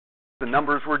the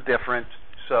numbers were different.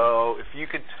 So if you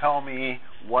could tell me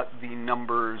what the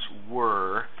numbers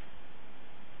were,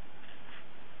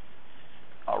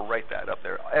 I'll write that up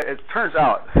there. It turns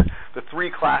out the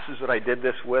 3 classes that I did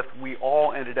this with, we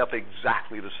all ended up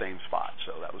exactly the same spot.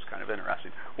 So that was kind of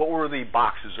interesting. What were the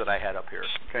boxes that I had up here?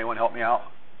 Can anyone help me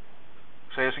out?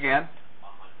 Say this again.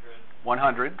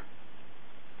 100.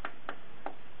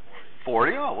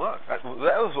 40. Oh, look. That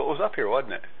was what was up here,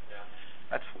 wasn't it? Yeah.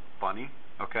 That's funny.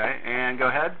 Okay. And go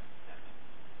ahead.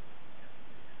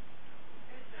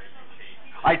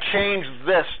 I changed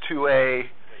this to a...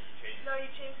 No, you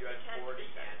changed You had 40 and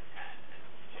 10, and you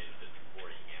changed it to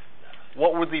 40 and 7.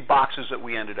 What were the boxes that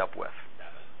we ended up with?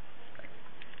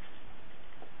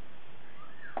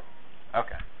 7.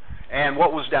 Okay. And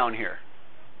what was down here?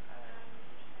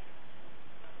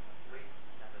 3, 7,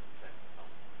 6.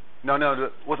 No.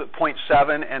 Was it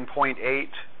 0.7 and 0.8? Yeah.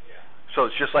 So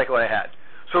it's just like what I had.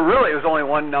 So really, it was only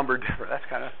one number different. That's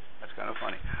kind of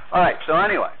funny. All right. So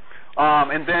anyway,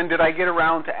 and then did I get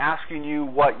around to asking you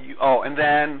what you? Oh, and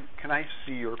then can I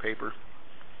see your paper?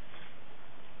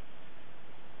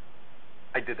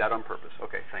 I did that on purpose.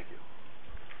 Okay. Thank you.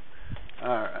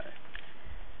 All right.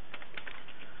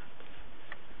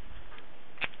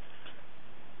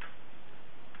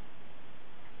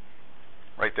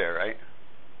 Right there, right?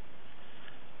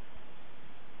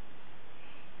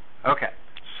 Okay.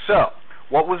 So,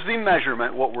 what was the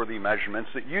measurement? What were the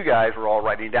measurements that you guys were all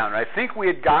writing down? And I think we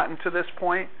had gotten to this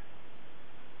point.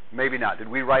 Maybe not. Did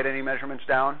we write any measurements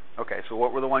down? Okay, so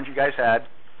what were the ones you guys had?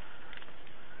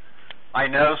 I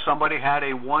know somebody had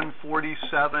a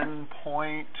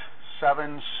 147.76.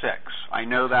 I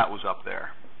know that was up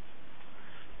there.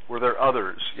 Were there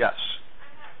others? Yes.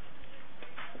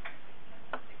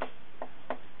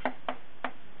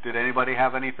 Did anybody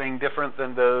have anything different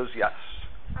than those? Yes.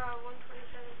 127.76.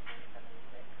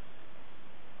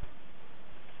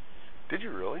 Did you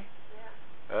really?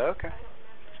 Yeah. Okay. I don't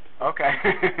remember. Okay.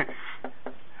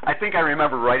 I think I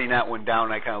remember writing that one down,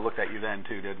 and I kind of looked at you then,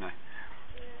 too, didn't I?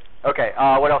 Yeah. Okay.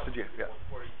 What else did you? Yeah.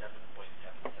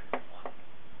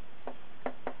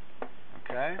 147.761.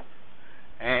 Okay.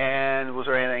 And was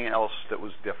there anything else that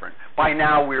was different? By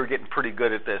now, we were getting pretty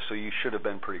good at this, so you should have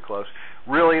been pretty close.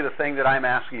 Really, the thing that I'm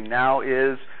asking now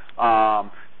is,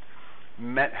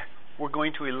 we're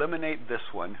going to eliminate this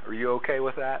one. Are you okay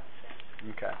with that?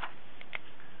 Okay.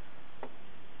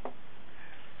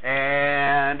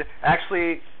 And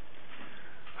actually,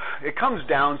 it comes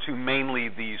down to mainly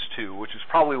these two, which is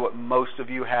probably what most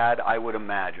of you had, I would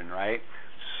imagine, right?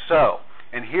 So,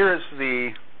 and here's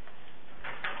the...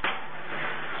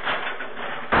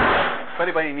 If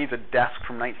anybody needs a desk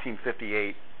from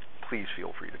 1958, please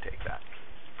feel free to take that.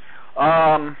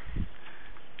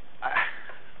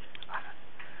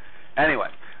 Anyway,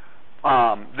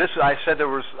 this I said there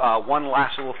was one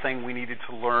last little thing we needed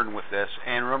to learn with this,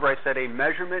 and remember I said a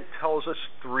measurement tells us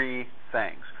 3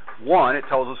 things. One, it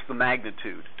tells us the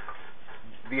magnitude,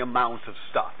 the amount of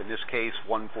stuff. In this case,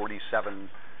 147,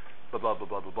 blah, blah, blah,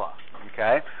 blah, blah, blah.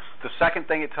 Okay? The second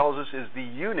thing it tells us is the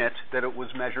unit that it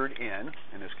was measured in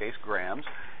this case, grams.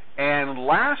 And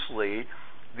lastly,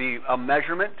 a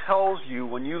measurement tells you,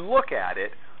 when you look at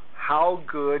it, how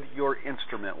good your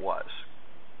instrument was.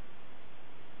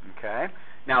 Okay?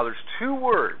 Now, there's 2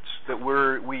 words that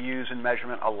we use in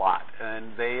measurement a lot,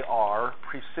 and they are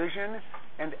precision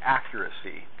and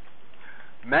accuracy.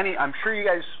 I'm sure you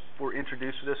guys were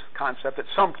introduced to this concept at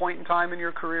some point in time in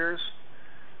your careers.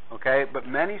 Okay, but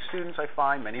many students I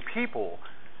find, many people,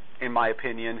 in my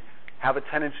opinion, have a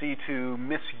tendency to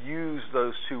misuse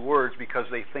those 2 words because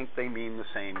they think they mean the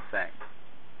same thing.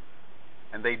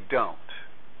 And they don't,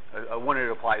 when it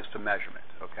applies to measurement,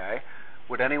 okay?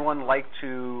 Would anyone like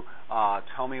to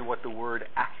tell me what the word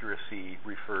accuracy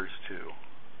refers to?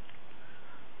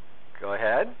 Go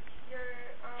ahead.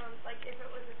 Like if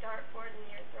it was a dartboard and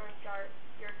you're throwing darts,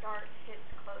 your dart hits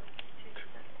close to the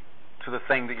center. To the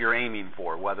thing that you're aiming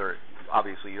for, whether,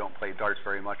 obviously you don't play darts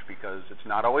very much because it's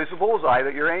not always the bullseye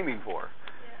that you're aiming for.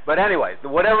 Yeah. But anyway,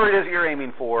 whatever it is you're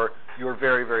aiming for, you're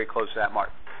very, very close to that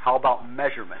mark. How about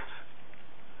measurements?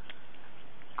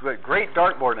 Good, great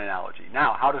dartboard analogy.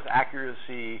 Now, how does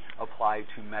accuracy apply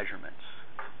to measurements?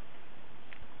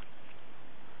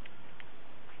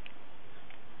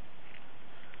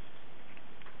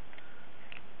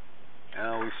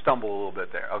 We stumble a little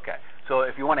bit there. Okay. So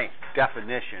if you want a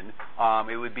definition,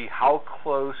 it would be how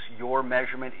close your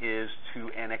measurement is to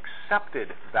an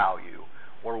accepted value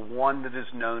or one that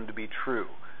is known to be true.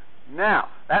 Now,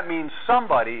 that means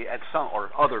somebody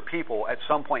or other people at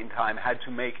some point in time had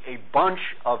to make a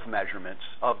bunch of measurements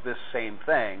of this same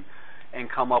thing and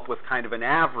come up with kind of an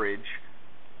average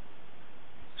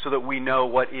so that we know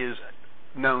what is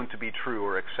known to be true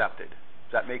or accepted.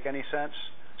 Does that make any sense?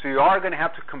 So you are going to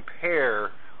have to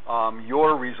compare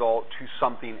your result to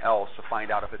something else to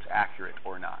find out if it's accurate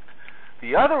or not.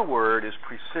 The other word is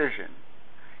precision.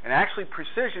 And actually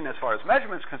precision, as far as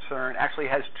measurement is concerned, actually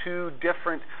has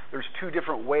there's two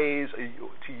different ways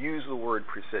to use the word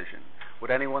precision. Would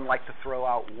anyone like to throw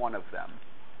out one of them?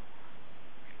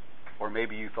 Or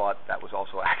maybe you thought that was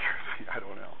also accuracy. I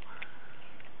don't know.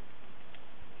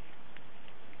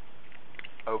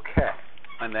 Okay,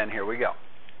 and then here we go.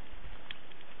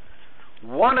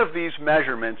 One of these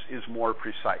measurements is more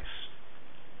precise.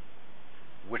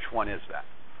 Which one is that?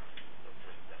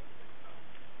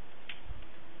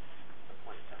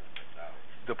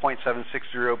 The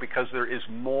 0.760, because there is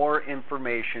more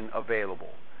information available.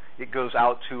 It goes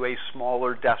out to a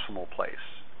smaller decimal place.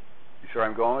 You see where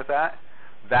I'm going with that?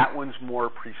 That one's more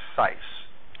precise.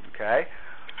 Okay?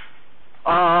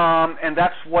 And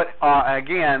that's what,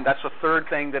 again, that's the third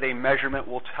thing that a measurement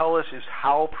will tell us, is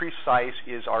how precise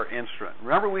is our instrument.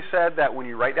 Remember we said that when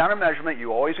you write down a measurement,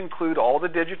 you always include all the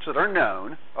digits that are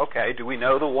known. Okay, do we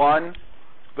know the 1,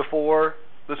 the 4,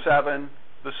 the 7,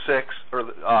 the 6, or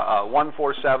 1,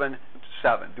 4, 7,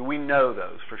 7? Do we know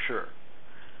those for sure?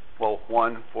 Well,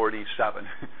 147.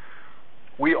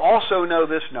 We also know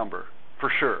this number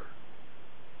for sure.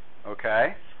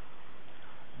 Okay?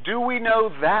 Do we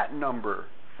know that number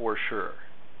for sure?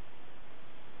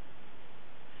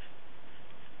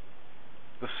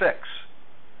 The 6.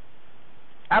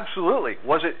 Absolutely.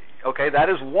 Was it? Okay, that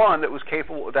is one that was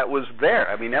capable, that was there.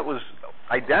 I mean, that was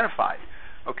identified.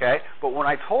 Okay? But when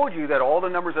I told you that all the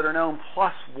numbers that are known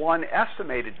plus one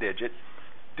estimated digit,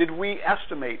 did we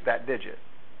estimate that digit?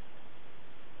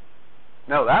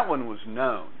 No, that one was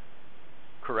known.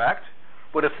 Correct?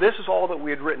 But if this is all that we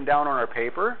had written down on our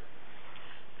paper,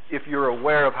 if you're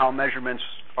aware of how measurements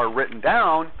are written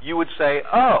down, you would say,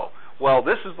 oh, well,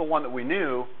 this is the one that we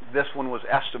knew, this one was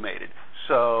estimated.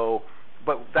 So,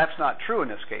 but that's not true in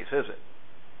this case, is it?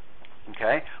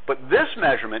 Okay? But this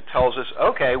measurement tells us,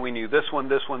 okay, we knew this one,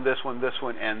 this one, this one, this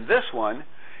one, and this one,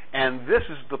 and this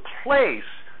is the place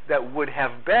that would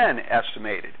have been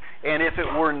estimated. And if it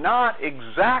were not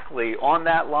exactly on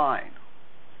that line,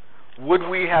 would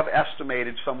we have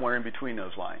estimated somewhere in between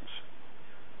those lines?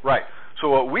 Right. So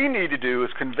what we need to do is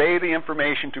convey the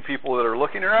information to people that are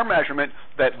looking at our measurement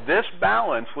that this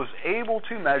balance was able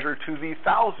to measure to the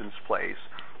thousandths place.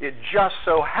 It just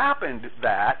so happened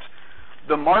that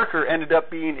the marker ended up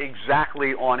being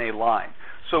exactly on a line.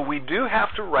 So we do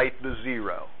have to write the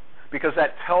 0, because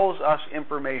that tells us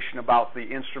information about the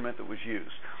instrument that was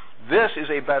used. This is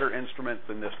a better instrument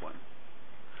than this one.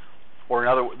 Or in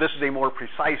other words, this is a more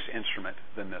precise instrument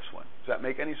than this one. Does that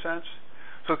make any sense?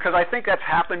 So, because I think that's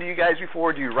happened to you guys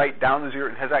before. Do you write down the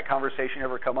 0? Has that conversation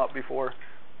ever come up before?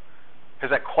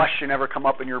 Has that question ever come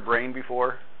up in your brain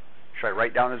before? Should I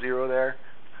write down a 0 there?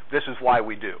 This is why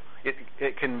we do.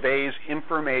 It conveys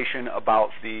information about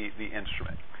the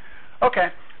instrument. Okay,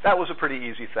 that was a pretty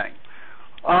easy thing.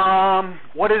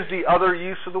 What is the other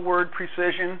use of the word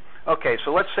precision? Okay,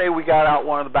 so let's say we got out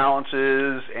one of the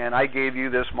balances, and I gave you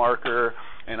this marker,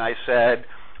 and I said,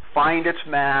 find its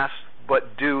mass,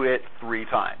 but do it 3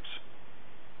 times.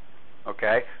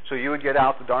 Okay, so you would get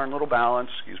out the darn little balance.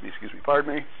 Excuse me,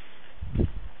 pardon me.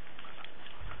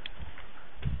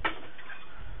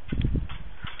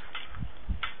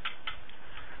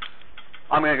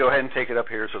 I'm going to go ahead and take it up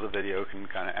here so the video can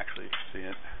kind of actually see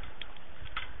it.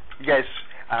 You guys,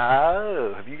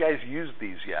 have you guys used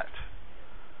these yet?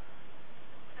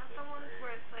 Not the ones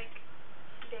where it's like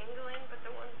dangling, but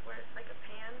the ones where it's like a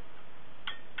pan.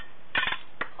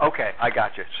 Okay, I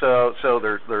got you. So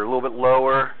they're a little bit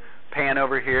lower, pan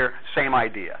over here, same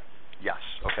idea. Yes,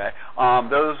 okay.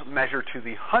 Those measure to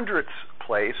the hundredths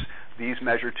place. These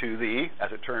measure to the,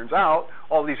 as it turns out,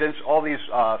 all these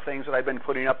things that I've been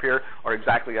putting up here are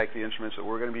exactly like the instruments that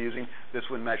we're going to be using. This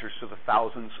one measures to the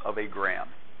thousandths of a gram.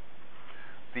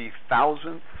 The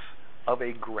thousandths of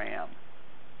a gram.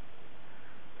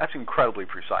 That's incredibly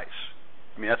precise.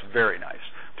 I mean, that's very nice.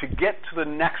 To get to the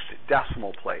next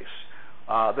decimal place,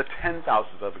 the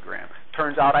 10,000th of a gram.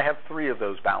 Turns out I have 3 of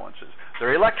those balances.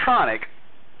 They're electronic.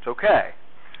 It's okay.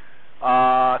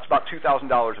 It's about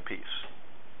 $2,000 a piece.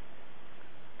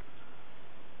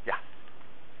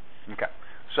 Yeah. Okay.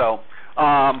 So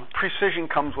precision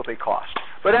comes with a cost.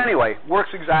 But anyway, works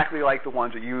exactly like the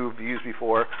ones that you've used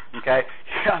before. Okay.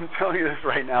 Yeah, I'm telling you this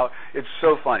right now. It's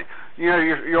so funny. You know,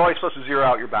 you're always supposed to zero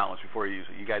out your balance before you use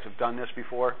it. You guys have done this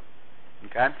before.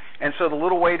 Okay? And so the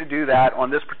little way to do that on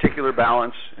this particular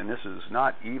balance, and this is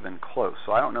not even close,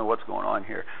 so I don't know what's going on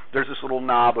here. There's this little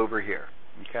knob over here.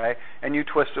 Okay? And you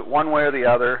twist it one way or the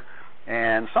other,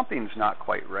 and something's not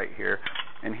quite right here.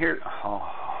 And here,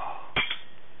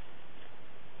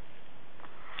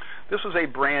 this was a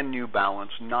brand new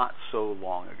balance not so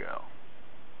long ago.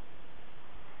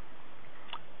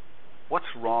 What's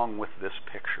wrong with this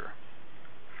picture?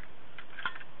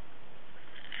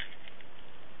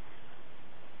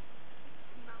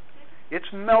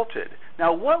 It's melted.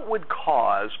 Now, what would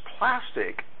cause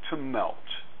plastic to melt?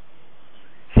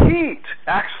 Heat.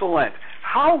 Excellent.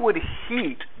 How would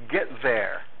heat get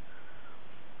there?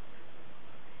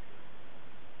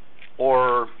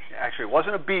 Or, actually, it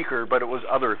wasn't a beaker, but it was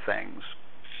other things.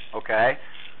 Okay?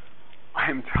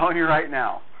 I'm telling you right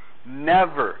now,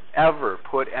 never, ever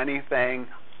put anything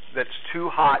that's too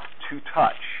hot to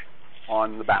touch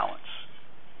on the balance.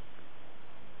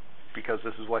 Because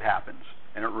this is what happens,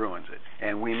 and it ruins it.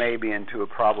 And we may be into a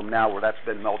problem now where that's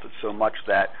been melted so much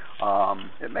that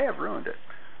it may have ruined it.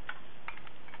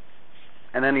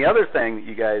 And then the other thing,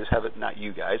 you guys have it, not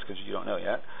you guys, because you don't know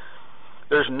yet,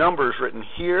 there's numbers written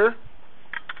here,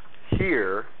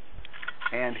 here,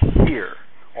 and here.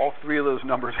 All three of those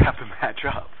numbers have to match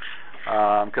up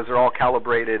because they're all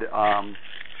calibrated.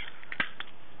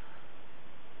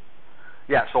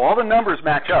 Yeah, so all the numbers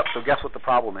match up, so guess what the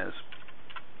problem is?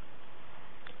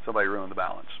 Somebody ruined the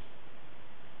balance.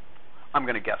 I'm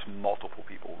going to guess multiple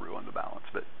people ruined the balance,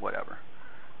 but whatever.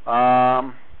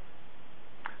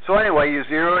 So anyway, you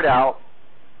zero it out.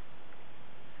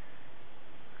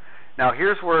 Now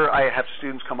here's where I have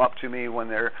students come up to me when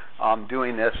they're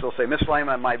doing this. They'll say, Ms.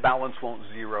 Lehman, my balance won't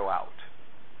zero out.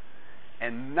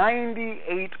 And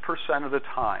 98% of the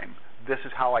time, this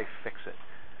is how I fix it.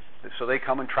 So they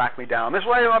come and track me down. Ms.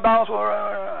 Lehman, my balance will...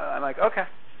 I'm like, okay.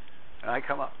 And I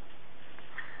come up.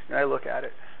 And I look at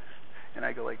it. And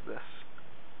I go like this.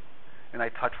 And I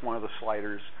touch one of the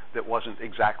sliders that wasn't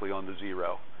exactly on the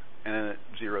zero. And then it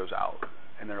zeroes out.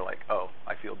 And they're like, oh,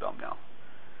 I feel dumb now.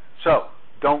 So,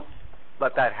 don't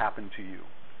let that happen to you.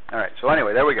 All right, so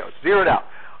anyway, there we go. It's zeroed out.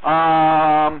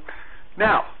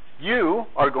 Now, you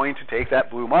are going to take that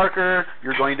blue marker.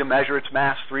 You're going to measure its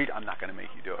mass I'm not going to make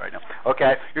you do it right now.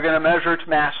 Okay, you're going to measure its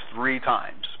mass 3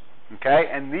 times. Okay,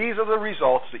 and these are the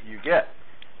results that you get.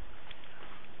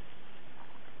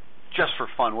 Just for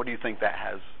fun, what do you think that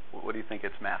has? What do you think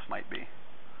its mass might be?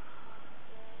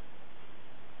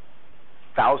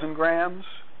 1,000 grams?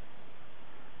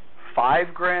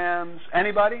 5 grams?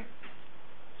 Anybody?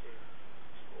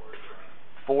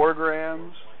 4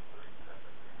 grams?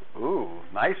 Ooh,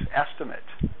 nice estimate.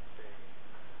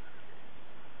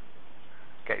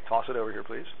 Okay, toss it over here,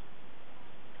 please.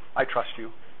 I trust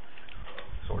you.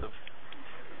 Sort of.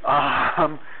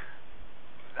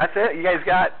 That's it? You guys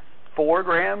got 4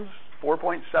 grams?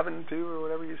 4.72 or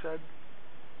whatever you said?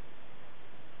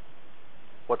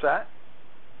 What's that?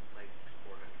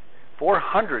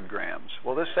 400 grams.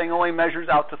 Well, this thing only measures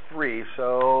out to 3,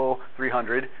 so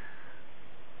 300.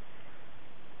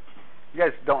 You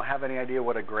guys don't have any idea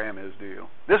what a gram is, do you?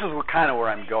 This is kind of where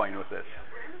I'm going with this.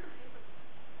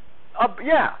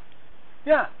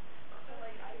 Yeah.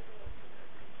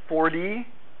 4D? Is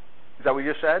that what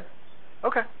you just said?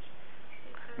 Okay.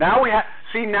 Now we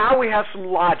have some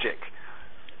logic.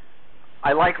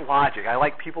 I like logic. I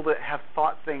like people that have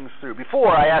thought things through. Before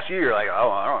I asked you, you're like, oh,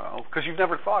 I don't know, because you've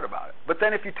never thought about it. But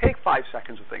then if you take 5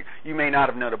 seconds to think, you may not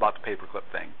have known about the paperclip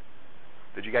thing.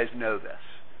 Did you guys know this?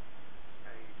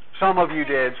 Some of you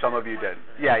did, some of you didn't.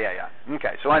 Yeah.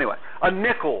 Okay, so anyway, a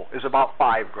nickel is about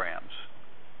 5 grams.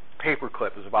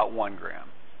 Paperclip is about 1 gram.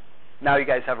 Now you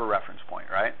guys have a reference point,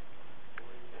 right?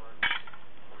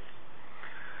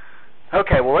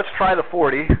 Okay, well, let's try the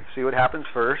 40, see what happens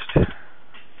first.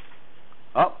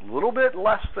 Oh, a little bit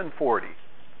less than 40.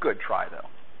 Good try, though.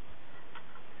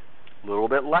 A little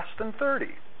bit less than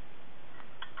 30.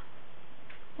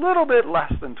 A little bit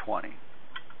less than 20.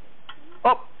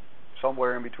 Oh,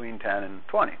 somewhere in between 10 and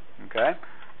 20. Okay?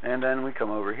 And then we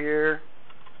come over here.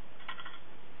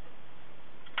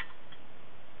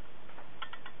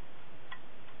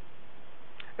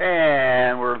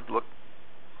 And we're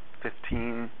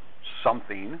 15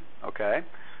 something, okay?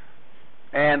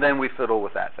 And then we fiddle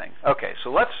with that thing. Okay,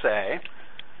 so let's say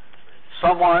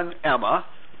someone, Emma,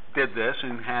 did this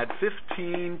and had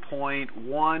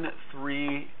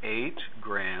 15.138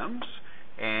 grams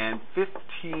and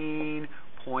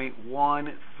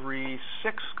 15.136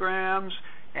 grams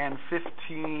and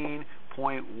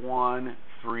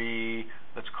 15.13,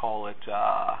 let's call it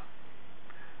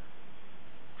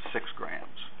 6 grams.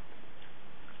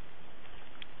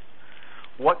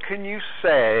 What can you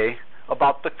say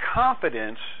about the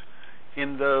confidence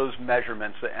in those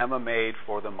measurements that Emma made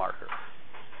for the marker?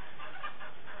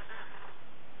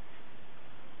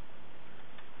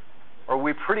 Or are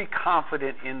we pretty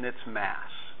confident in its mass?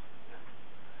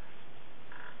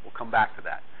 We'll come back to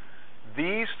that.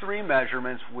 These three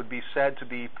measurements would be said to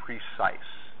be precise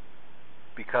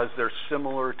because they're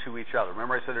similar to each other.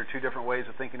 Remember I said there are two different ways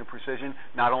of thinking of precision?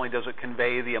 Not only does it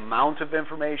convey the amount of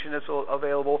information that's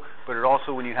available, but it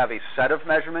also, when you have a set of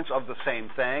measurements of the same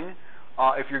thing,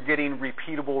 if you're getting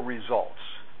repeatable results,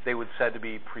 they would said to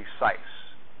be precise.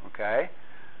 Okay?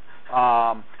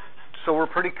 So we're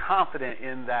pretty confident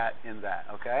in that,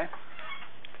 okay?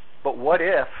 But what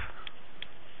if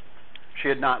she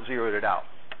had not zeroed it out?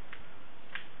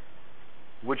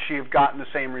 Would she have gotten the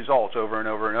same results over and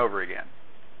over and over again?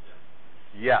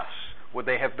 Yes. Would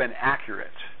they have been accurate?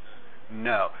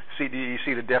 No. Do you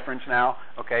see the difference now?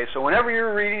 Okay, so whenever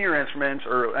you're reading your instruments,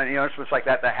 or instruments like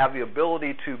that have the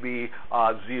ability to be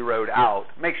zeroed out,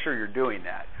 make sure you're doing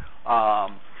that.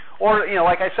 Or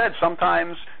like I said,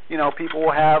 sometimes people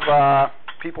will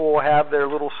have their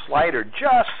little slider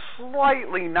just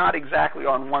slightly not exactly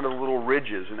on one of the little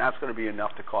ridges, and that's going to be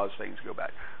enough to cause things to go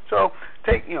bad. So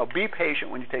be patient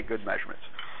when you take good measurements.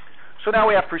 So now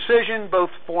we have precision, both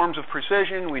forms of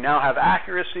precision. We now have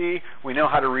accuracy. We know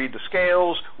how to read the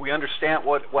scales. We understand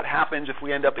what happens if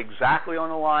we end up exactly on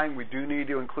the line. We do need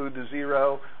to include the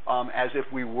zero as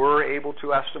if we were able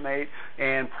to estimate.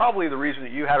 And probably the reason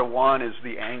that you had a 1 is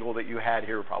the angle that you had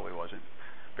here probably wasn't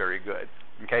very good.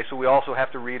 Okay, so we also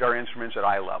have to read our instruments at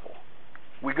eye level.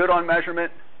 We good on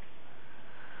measurement?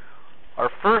 Our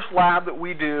first lab that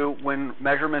we do when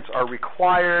measurements are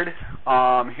required,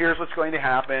 here's what's going to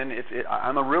happen.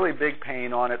 I'm a really big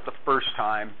pain on it the first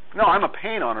time. No, I'm a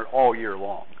pain on it all year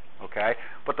long, okay?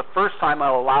 But the first time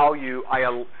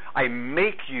I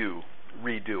make you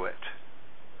redo it.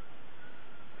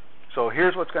 So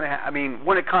here's what's going to happen.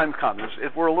 When it comes,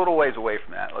 we're a little ways away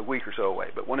from that, a week or so away.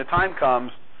 But when the time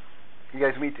comes, you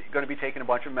guys are going to be taking a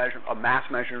bunch of mass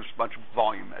measurements, a bunch of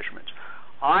volume measurements.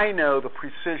 I know the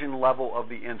precision level of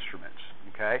the instruments,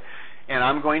 okay? And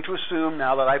I'm going to assume,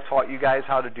 now that I've taught you guys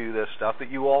how to do this stuff, that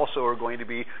you also are going to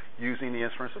be using the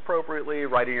instruments appropriately,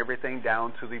 writing everything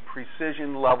down to the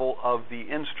precision level of the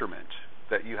instrument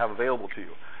that you have available to you.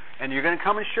 And you're going to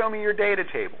come and show me your data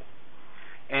table.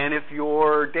 And if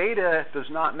your data does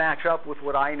not match up with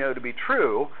what I know to be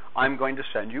true, I'm going to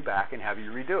send you back and have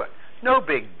you redo it. No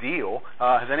big deal.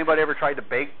 Has anybody ever tried to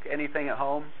bake anything at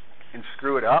home and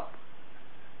screw it up?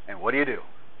 And what do? You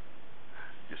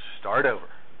start over.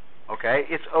 Okay?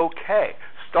 It's okay.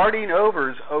 Starting over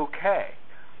is okay.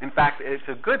 In fact, it's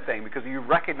a good thing because you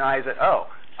recognize that, oh,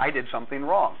 I did something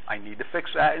wrong. I need to fix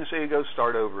that, and so you go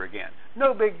start over again.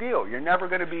 No big deal. You're never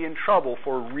going to be in trouble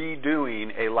for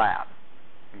redoing a lab.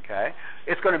 Okay?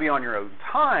 It's going to be on your own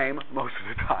time most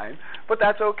of the time, but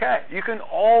that's okay. You can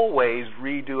always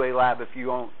redo a lab if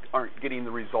you aren't getting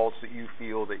the results that you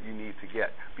feel that you need to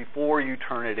get before you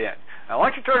turn it in. Now,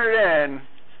 once you turn it in,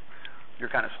 you're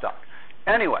kind of stuck.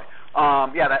 Anyway,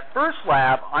 that first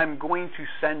lab, I'm going to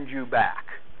send you back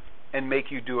and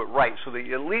make you do it right so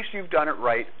that at least you've done it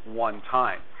right one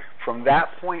time. From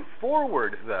that point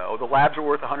forward, though, the labs are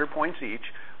worth 100 points each.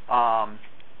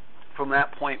 From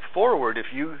that point forward, if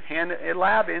you hand a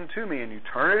lab in to me and you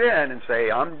turn it in and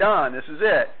say, I'm done, this is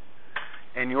it,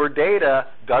 and your data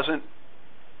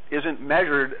isn't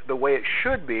measured the way it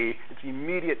should be, it's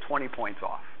immediate 20 points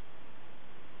off.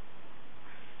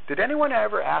 Did anyone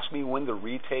ever ask me when the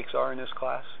retakes are in this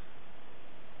class?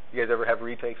 You guys ever have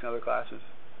retakes in other classes?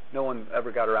 No one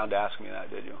ever got around to asking me that,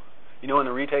 did you? You know when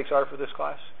the retakes are for this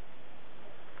class?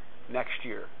 Next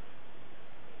year.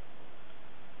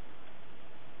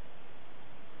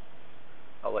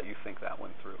 I'll let you think that one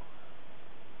through.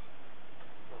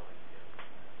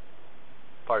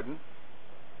 Pardon?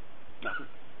 Nothing?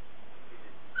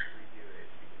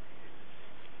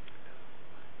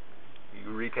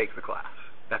 You retake the class.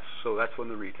 That's when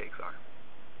the retakes are.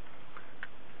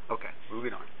 Okay,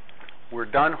 moving on. We're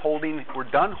done holding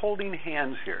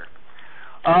hands here.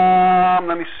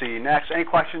 Let me see. Next, any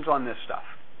questions on this stuff?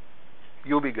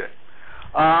 You'll be good.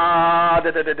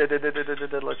 Let's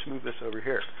move this over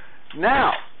here.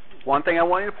 Now, one thing I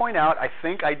want you to point out, I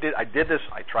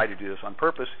tried to do this on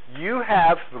purpose. You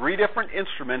have 3 different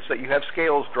instruments that you have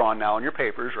scales drawn now on your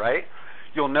papers, right?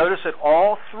 You'll notice that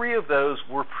all 3 of those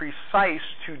were precise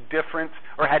to different,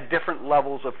 or had different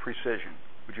levels of precision.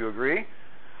 Would you agree?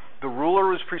 The ruler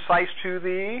was precise to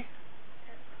the...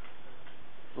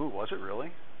 Ooh, was it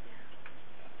really?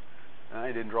 I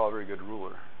didn't draw a very good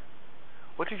ruler.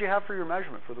 What did you have for your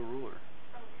measurement for the ruler?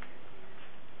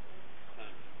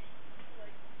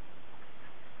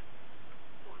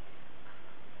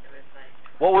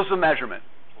 What was the measurement?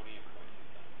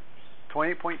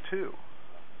 20.2.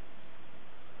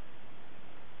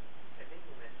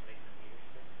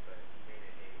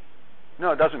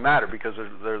 No, it doesn't matter because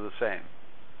they're the same.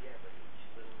 Yeah, but each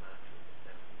little notch is a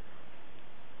centimeter.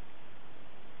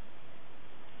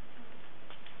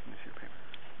 Let me see your paper.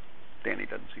 Danny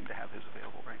doesn't seem to have his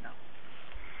available right now.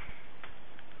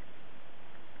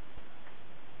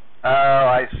 Oh,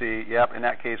 I see. Yep, in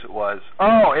that case it was.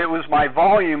 Oh, it was my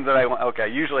volume that I want. Okay,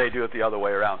 usually I do it the other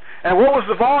way around. And what was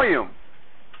the volume?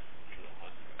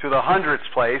 To the hundredths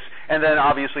place, and then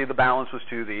obviously the balance was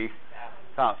to the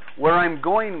where I'm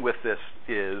going with this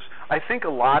is, I think a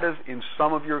lot of, in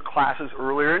some of your classes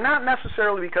earlier, not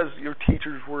necessarily because your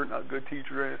teachers weren't a good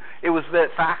teacher, it was the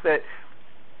fact that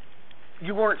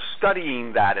you weren't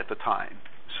studying that at the time.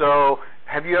 So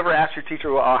have you ever asked your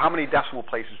teacher, well, how many decimal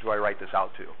places do I write this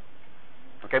out to?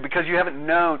 Okay, because you haven't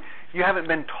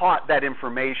been taught that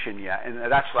information yet, and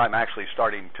that's what I'm actually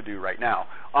starting to do right now.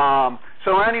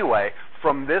 So anyway,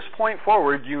 from this point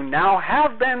forward, you now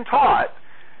have been taught,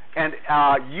 and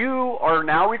you are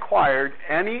now required,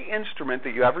 any instrument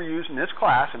that you ever use in this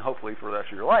class, and hopefully for the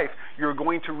rest of your life, you're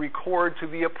going to record to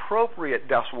the appropriate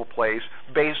decimal place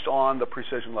based on the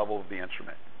precision level of the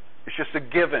instrument. It's just a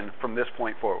given from this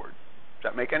point forward. Does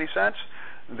that make any sense?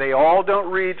 They all don't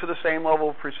read to the same level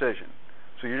of precision.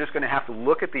 So you're just going to have to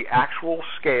look at the actual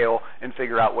scale and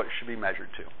figure out what it should be measured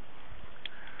to.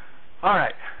 All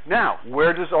right. Now,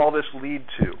 where does all this lead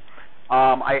to?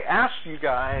 I asked you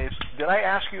guys, did I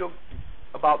ask you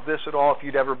about this at all? If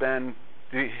you'd ever been,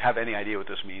 do you have any idea what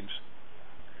this means?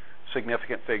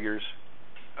 Significant figures?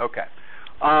 Okay.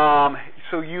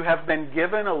 So you have been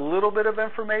given a little bit of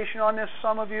information on this,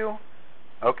 some of you?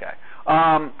 Okay.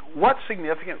 What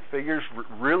significant figures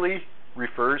really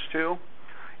refers to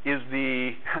is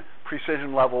the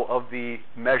precision level of the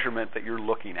measurement that you're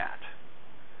looking at.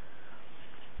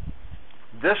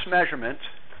 This measurement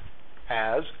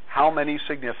has how many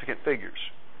significant figures?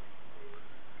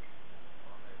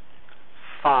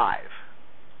 5.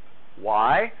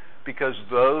 Why? Because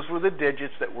those were the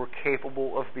digits that were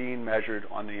capable of being measured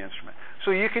on the instrument.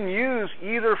 So you can use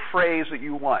either phrase that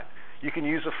you want. You can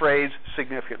use the phrase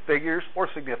significant figures or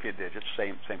significant digits,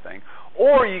 same thing.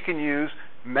 Or you can use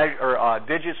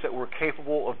digits that were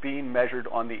capable of being measured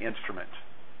on the instrument.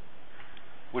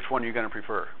 Which one are you going to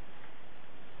prefer?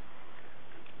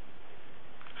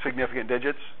 Significant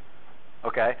digits?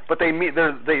 Okay. But they mean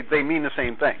the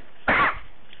same thing.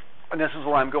 And this is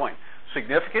where I'm going.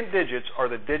 Significant digits are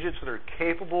the digits that are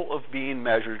capable of being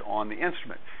measured on the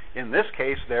instrument. In this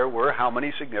case, there were how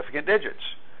many significant digits?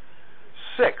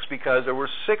 6, because there were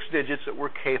 6 digits that were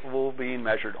capable of being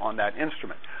measured on that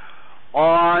instrument.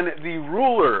 On the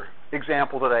ruler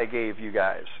example that I gave you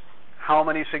guys, how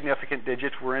many significant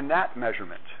digits were in that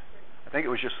measurement? I think it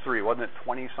was just 3, wasn't it?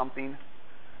 20-something?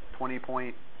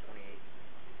 28.2.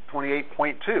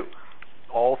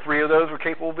 All 3 of those were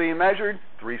capable of being measured,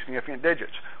 3 significant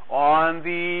digits. On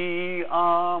the,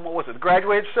 the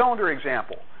graduated cylinder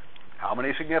example, how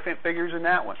many significant figures in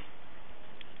that one?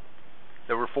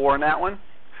 There were 4 in that one.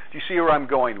 Do you see where I'm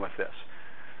going with this?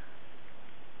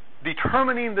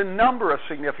 Determining the number of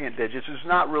significant digits is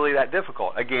not really that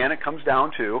difficult. Again, it comes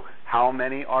down to how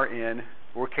many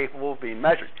were capable of being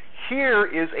measured. Here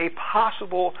is a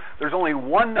possible, there's only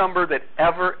one number that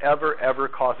ever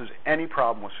causes any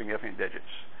problem with significant digits.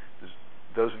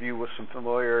 Those of you with some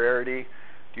familiarity,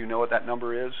 do you know what that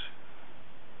number is?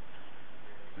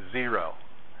 0.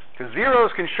 Because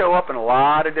zeros can show up in a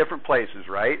lot of different places,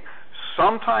 right?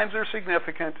 Sometimes they're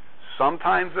significant,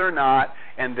 sometimes they're not,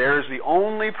 and there's the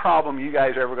only problem you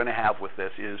guys are ever going to have with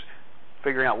this is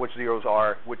figuring out which zeros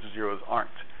are, which zeros aren't.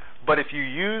 But if you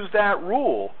use that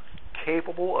rule,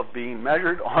 capable of being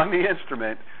measured on the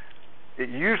instrument, it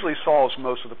usually solves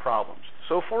most of the problems.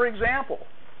 So for example,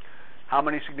 how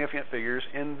many significant figures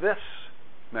in this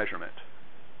measurement?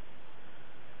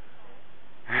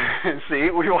 See,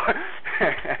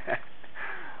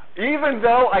 even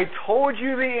though I told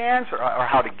you the answer, or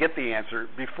how to get the answer,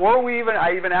 before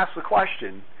I even asked the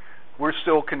question, we're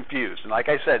still confused. And like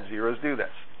I said, zeros do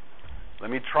this. Let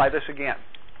me try this again.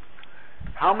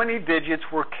 How many digits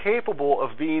were capable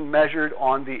of being measured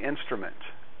on the instrument?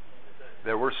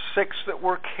 There were 6 that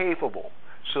were capable.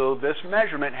 So this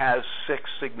measurement has 6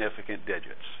 significant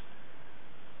digits.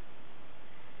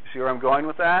 See where I'm going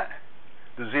with that?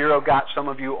 The 0 got some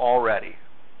of you already.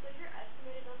 So your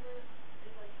estimated number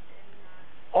is like in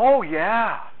that? Oh,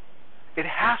 yeah. It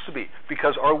has to be.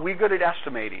 Because are we good at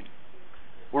estimating?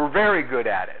 We're very good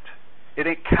at it.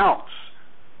 It counts.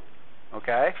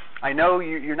 Okay? I know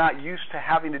you're not used to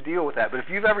having to deal with that, but if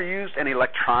you've ever used an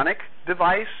electronic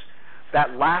device,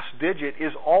 that last digit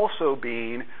is also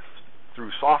being,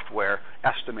 through software,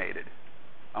 estimated.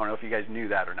 I don't know if you guys knew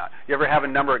that or not. You ever have a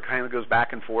number that kind of goes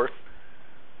back and forth?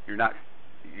 You're not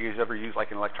You guys ever used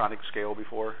like an electronic scale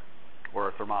before? Or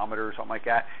a thermometer or something like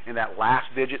that? And that last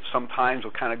digit sometimes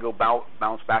will kind of go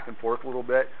bounce back and forth a little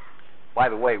bit. By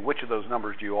the way, which of those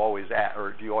numbers do you always add,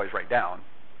 or do you always write down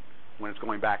when it's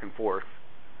going back and forth?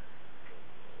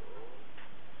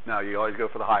 No, you always go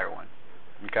for the higher one.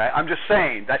 Okay, I'm just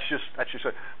saying that's just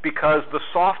because the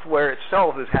software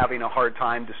itself is having a hard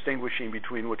time distinguishing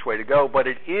between which way to go, but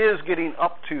it is getting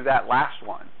up to that last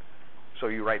one, so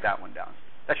you write that one down.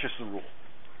 That's just the rule.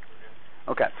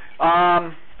 Okay.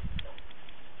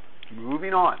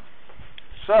 Moving on.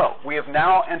 So we have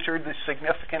now entered the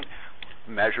significant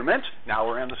measurement. Now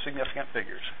we're in the significant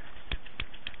figures.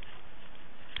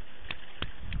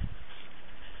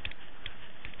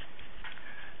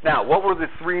 Now, what were the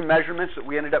three measurements that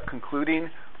we ended up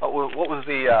concluding? What was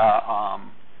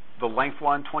the length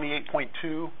one?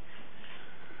 28.2.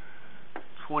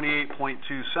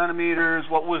 28.2 centimeters.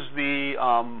 What was the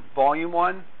volume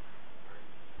one?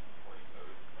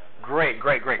 Great.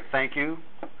 Thank you.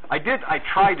 I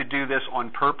tried to do this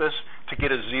on purpose to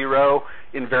get a 0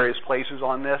 in various places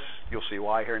on this. You'll see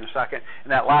why here in a second.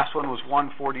 And that last one was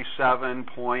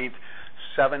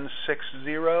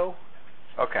 147.760.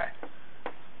 Okay.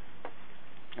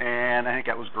 And I think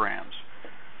that was grams.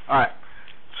 All right.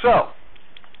 So,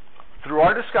 through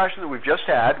our discussion that we've just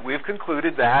had, we've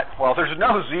concluded that, well, there's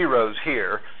no zeros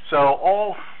here, so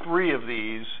all three of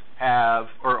these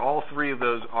all three of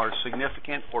those are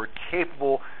significant or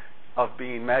capable of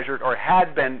being measured, or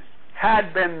had been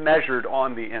measured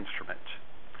on the instrument.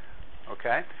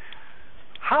 Okay?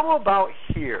 How about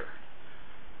here?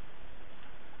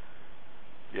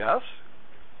 Yes?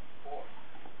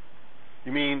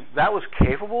 You mean that was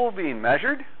capable of being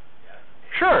measured?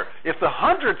 Sure. If the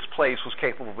hundredths place was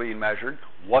capable of being measured,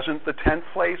 wasn't the 10th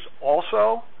place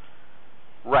also?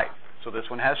 Right. So this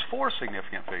one has 4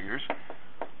 significant figures.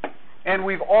 And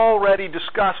we've already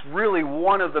discussed really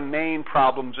one of the main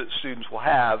problems that students will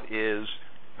have is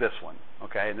this one.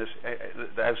 Okay, and this,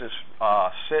 as this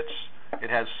sits, it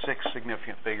has 6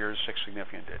 significant figures, 6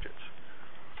 significant digits.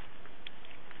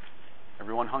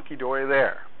 Everyone hunky-dory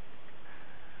there.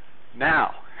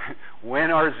 Now,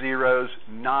 when are zeros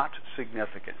not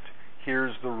significant?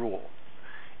 Here's the rule.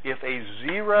 If a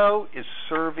 0 is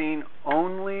serving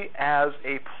only as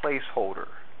a placeholder,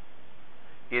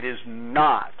 it is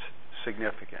not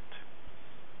significant.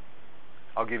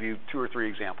 I'll give you 2 or 3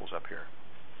 examples up here.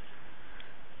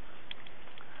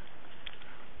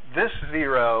 This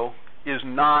 0 is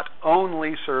not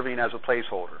only serving as a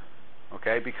placeholder,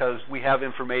 okay, because we have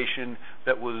information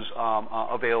that was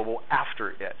available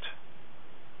after it.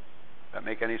 That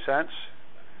make any sense?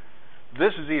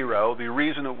 This 0, the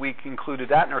reason that we included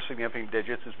that in our significant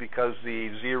digits is because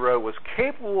the 0 was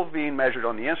capable of being measured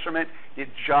on the instrument, it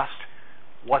just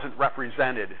wasn't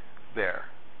represented there.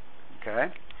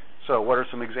 Okay? So what are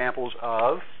some examples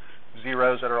of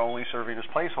zeros that are only serving as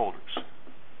placeholders?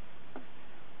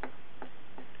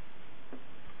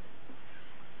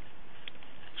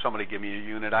 Somebody give me a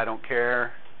unit, I don't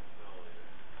care.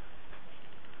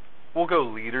 We'll go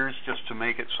liters just to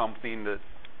make it something that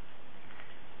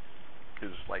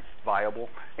is like viable.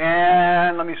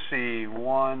 And let me see,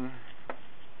 1.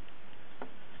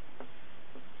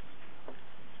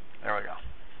 There we go.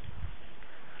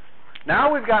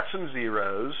 Now we've got some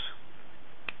zeros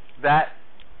that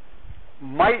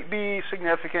might be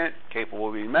significant, capable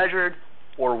of being measured,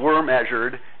 or were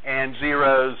measured, and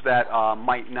zeros that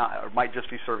might not, or might just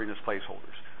be serving as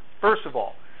placeholders. First of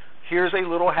all, here's a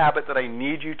little habit that I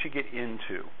need you to get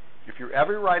into. If you're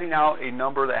ever writing out a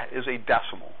number that is a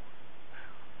decimal,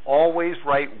 always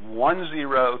write 1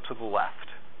 0 to the left.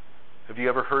 Have you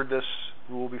ever heard this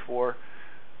rule before?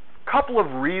 Couple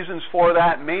of reasons for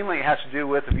that. Mainly it has to do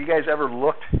with, have you guys ever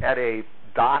looked at a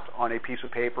dot on a piece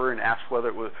of paper and asked whether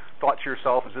it was, thought to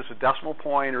yourself, is this a decimal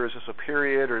point, or is this a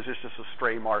period, or is this just a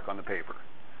stray mark on the paper?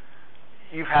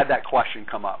 You've had that question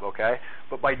come up, okay?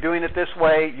 But by doing it this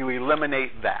way, you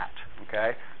eliminate that,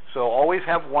 okay? So always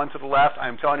have 1 to the left.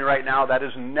 I'm telling you right now, that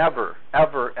is never,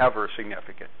 ever, ever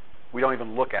significant. We don't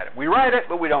even look at it. We write it,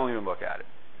 but we don't even look at it.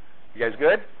 You guys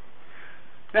good?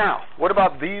 Now, what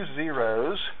about these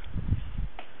zeros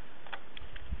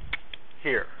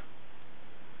here?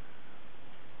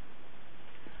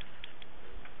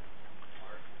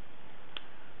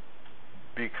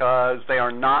 Because they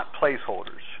are not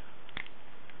placeholders.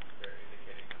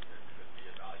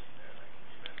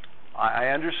 I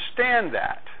understand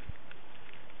that.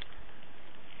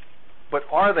 But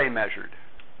are they measured?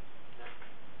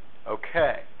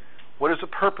 Okay. What is the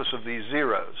purpose of these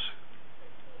zeros?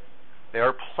 They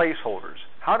are placeholders.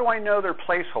 How do I know they're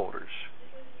placeholders?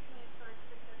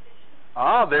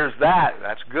 Oh, there's that.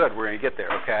 That's good. We're going to get there,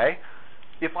 okay?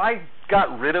 If I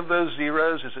got rid of those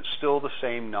zeros, is it still the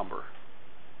same number?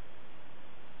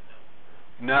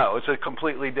 No, it's a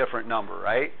completely different number,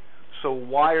 right? So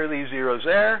why are these zeros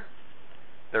there?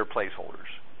 They're placeholders.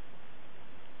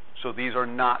 So these are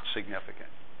not significant.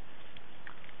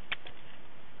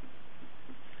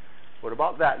 What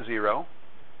about that 0?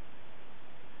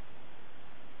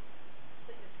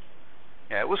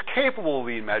 Yeah, it was capable of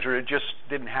being measured. It just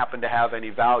didn't happen to have any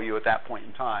value at that point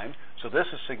in time. So this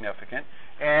is significant.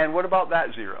 And what about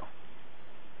that 0?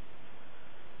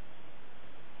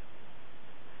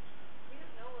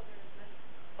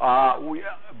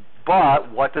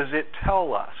 But what does it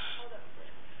tell us?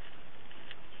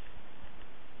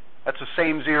 That's the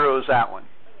same 0 as that one.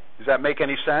 Does that make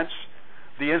any sense?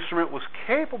 The instrument was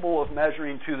capable of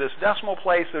measuring to this decimal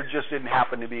place. There just didn't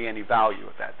happen to be any value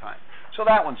at that time. So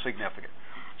that one's significant.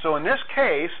 So in this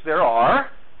case, there are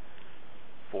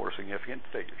 4 significant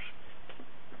figures.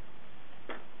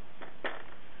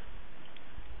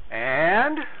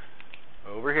 And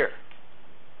over here.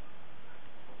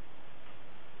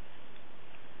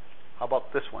 How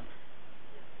about this one?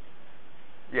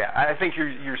 Yeah, I think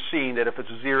you're seeing that if it's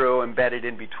 0 embedded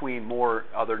in between more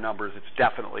other numbers, it's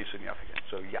definitely significant.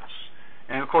 So yes.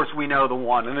 And of course we know the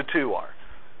 1 and the 2 are.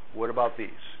 What about these?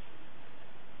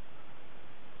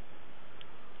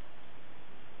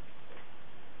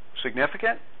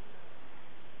 Significant?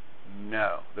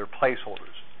 No, they're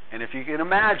placeholders. And if you can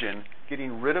imagine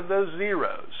getting rid of those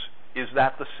zeros, is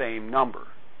that the same number?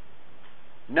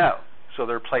 No, so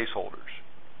they're placeholders.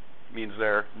 It means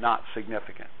they're not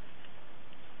significant.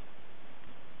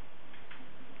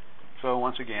 So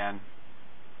once again,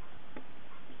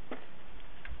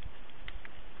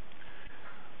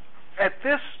 at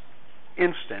this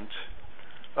instant,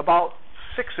 about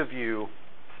 6 of you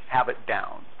have it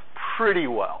down pretty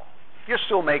well. You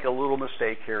still make a little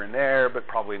mistake here and there, but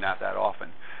probably not that often.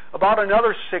 About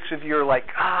another 6 of you are like,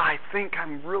 I think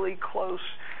I'm really close.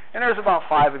 And there's about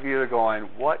 5 of you that are going,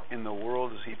 what in the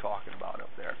world is he talking about up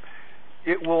there?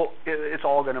 It's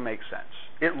all going to make sense.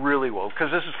 It really will,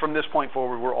 because this is from this point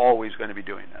forward, we're always going to be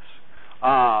doing this,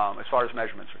 as far as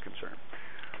measurements are concerned.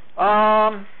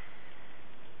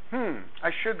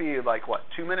 I should be like, what,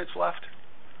 2 minutes left?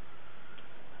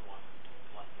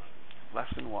 Less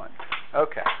than 1.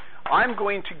 Okay. I'm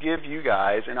going to give you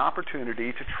guys an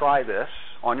opportunity to try this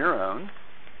on your own.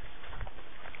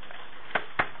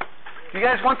 Do you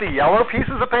guys want the yellow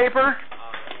pieces of paper?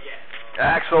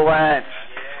 Yes. Excellent. Yeah,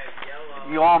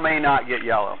 yellow. You all may not get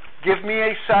yellow. Give me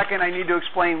a second. I need to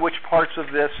explain which parts of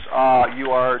this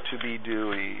you are to be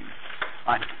doing.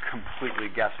 I'm completely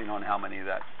guessing on how many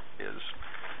that is.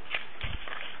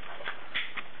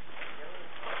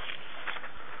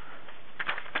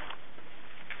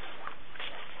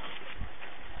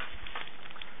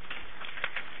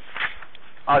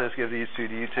 I'll just give these two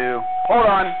to you two. Hold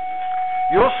on.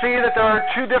 You'll see that there are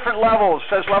 2 different levels.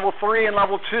 It says level 3 and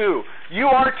level 2. You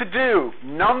are to do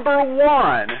number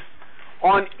 1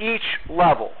 on each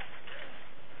level.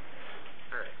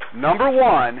 Number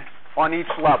 1 on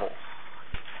each level.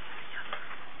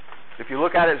 If you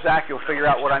look at it, Zach, you'll figure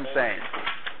out what I'm saying.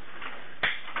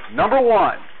 Number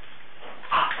 1.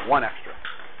 1 extra.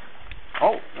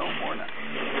 Oh, no more now.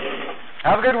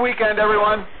 Have a good weekend,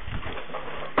 everyone.